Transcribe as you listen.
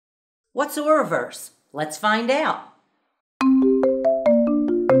What's OraVerse? Let's find out.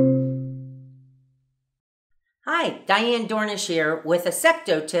 Hi, Diane Dornish here with a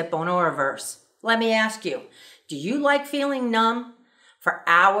Septo-Tip on OraVerse. Let me ask you, do you like feeling numb for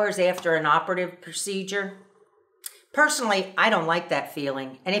hours after an operative procedure? Personally, I don't like that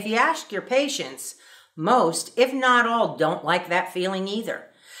feeling, and if you ask your patients, most, if not all, don't like that feeling either.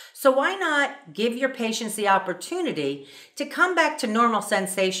 So why not give your patients the opportunity to come back to normal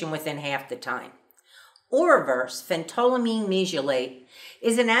sensation within half the time? OraVerse, Phentolamine Mesylate,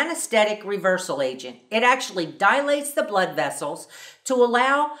 is an anesthetic reversal agent. It actually dilates the blood vessels to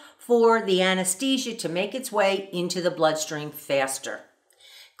allow for the anesthesia to make its way into the bloodstream faster.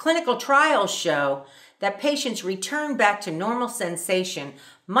 Clinical trials show that patients return back to normal sensation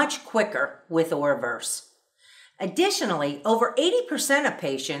much quicker with OraVerse. Additionally, over 80% of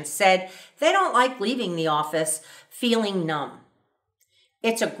patients said they don't like leaving the office feeling numb.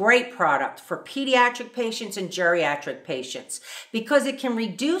 It's a great product for pediatric patients and geriatric patients because it can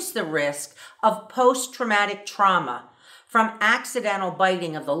reduce the risk of post-traumatic trauma from accidental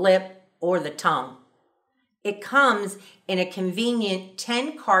biting of the lip or the tongue. It comes in a convenient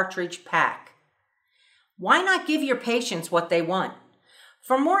 10-cartridge pack. Why not give your patients what they want?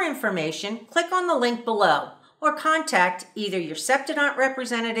 For more information, click on the link below or contact either your Septodont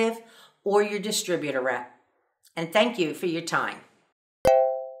representative or your distributor rep. And thank you for your time.